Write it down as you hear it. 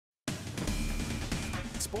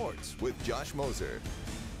Sports with Josh Moser.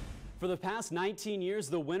 For the past 19 years,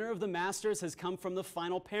 the winner of the Masters has come from the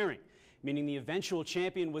final pairing, meaning the eventual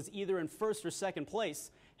champion was either in first or second place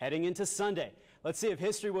heading into Sunday. Let's see if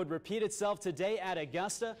history would repeat itself today at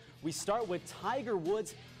Augusta. We start with Tiger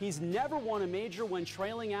Woods. He's never won a major when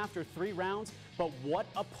trailing after 3 rounds, but what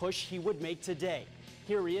a push he would make today.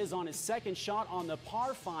 Here he is on his second shot on the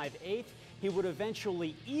par 5 8th. He would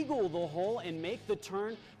eventually eagle the hole and make the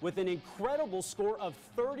turn with an incredible score of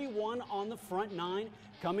 31 on the front 9,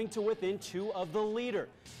 coming to within 2 of the leader.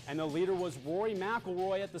 And the leader was Rory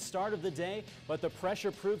McIlroy at the start of the day, but the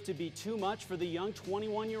pressure proved to be too much for the young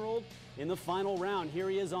 21-year-old in the final round. Here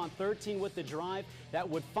he is on 13 with the drive that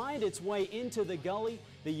would find its way into the gully.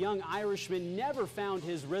 The young Irishman never found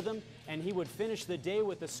his rhythm, and he would finish the day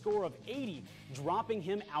with a score of 80, dropping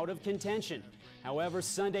him out of contention. However,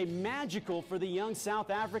 Sunday magical for the young South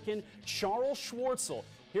African Charles Schwartzel.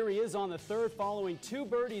 Here he is on the 3rd following 2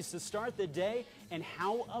 birdies to start the day, and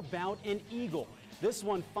how about an eagle? This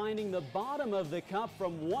one finding the bottom of the cup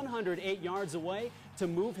from 108 yards away to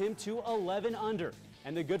move him to 11 under.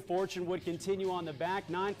 And the good fortune would continue on the back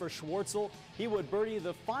 9 for Schwartzel. He would birdie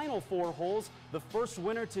the final 4 holes, the first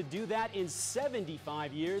winner to do that in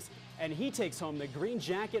 75 years. And he takes home the green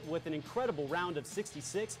jacket with an incredible round of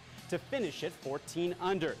 66 to finish at 14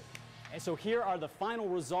 under. And so here are the final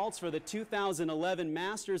results for the 2011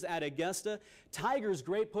 Masters at Augusta. Tiger's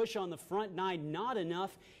great push on the front 9, not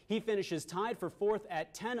enough. He finishes tied for 4th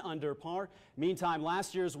at 10 under par. Meantime,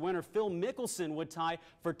 last year's winner Phil Mickelson would tie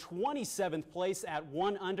for 27th place at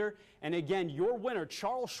 1 under. And again, your winner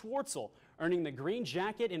Charles Schwartzel earning the green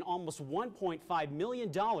jacket and almost $1.5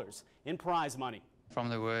 million in prize money. From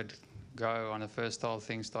the word go on the first hole,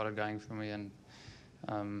 things started going for me, and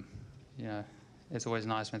you know, it's always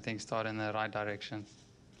nice when things start in the right direction.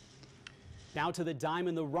 Now to the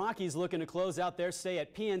Diamond. The Rockies looking to close out their stay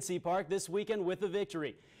at PNC Park this weekend with a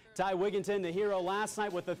victory. Ty Wigginton, the hero last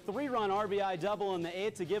night, with a 3-run RBI double in the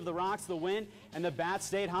 8th to give the Rocks the win, and the bats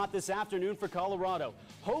stayed hot this afternoon for Colorado.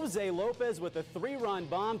 Jose Lopez with a 3-run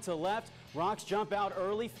bomb to left. Rocks jump out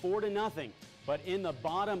early 4-0. But in the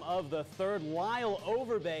bottom of the 3rd, Lyle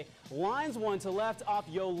Overbay lines one to left off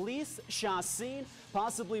Yolis Chassin,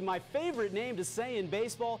 possibly my favorite name to say in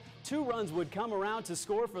baseball. 2 runs would come around to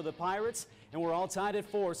score for the Pirates, and we're all tied at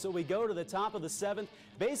 4. So we go to the top of the 7th.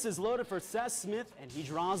 Bases loaded for Seth Smith, and he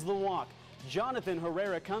draws the walk. Jonathan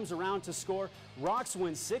Herrera comes around to score. Rocks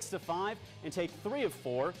win 6-5 and take 3 of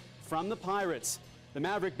 4 from the Pirates. The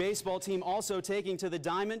Maverick baseball team also taking to the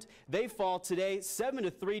Diamond. They fall today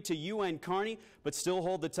 7-3 to UN Kearney, but still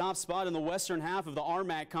hold the top spot in the western half of the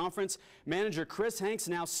RMAC Conference. Manager Chris Hanks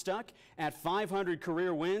now stuck at 500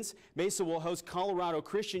 career wins. Mesa will host Colorado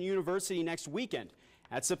Christian University next weekend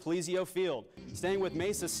at Simplesio Field. Staying with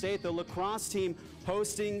Mesa State, the lacrosse team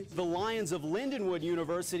hosting the Lions of Lindenwood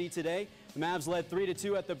University today. The Mavs led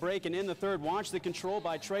 3-2 at the break, and in the 3rd, watch the control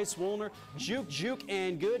by Trey Swollner. Juke,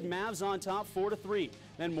 and good. Mavs on top 4-3.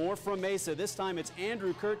 Then more from Mesa. This time it's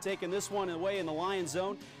Andrew Kurt taking this one away in the Lions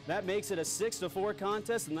zone. That makes it a 6-4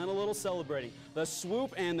 contest, and then a little celebrating. The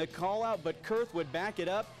swoop and the call out, but Kurt would back it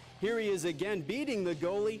up. Here he is again beating the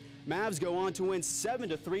goalie. Mavs go on to win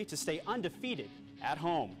 7-3 to stay undefeated at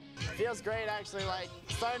home. Feels great, actually, like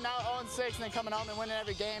starting out 0-6 and then coming home and winning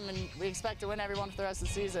every game, and we expect to win every one for the rest of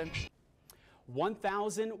the season.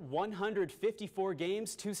 1,154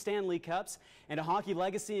 games, 2 Stanley Cups, and a hockey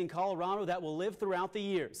legacy in Colorado that will live throughout the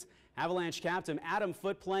years. Avalanche captain Adam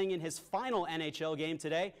Foote playing in his final NHL game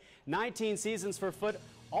today. 19 seasons for Foote,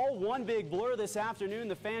 all one big blur this afternoon.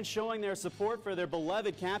 The fans showing their support for their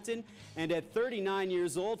beloved captain. And at 39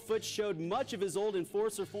 years old, Foote showed much of his old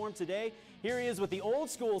enforcer form today. Here he is with the old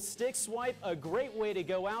school stick swipe, a great way to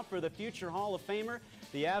go out for the future Hall of Famer.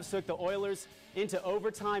 The Avs took the Oilers into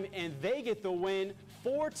overtime, and they get the win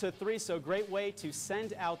 4-3. So great way to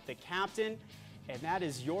send out the captain. And that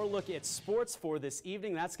is your look at sports for this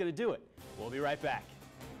evening. That's going to do it. We'll be right back.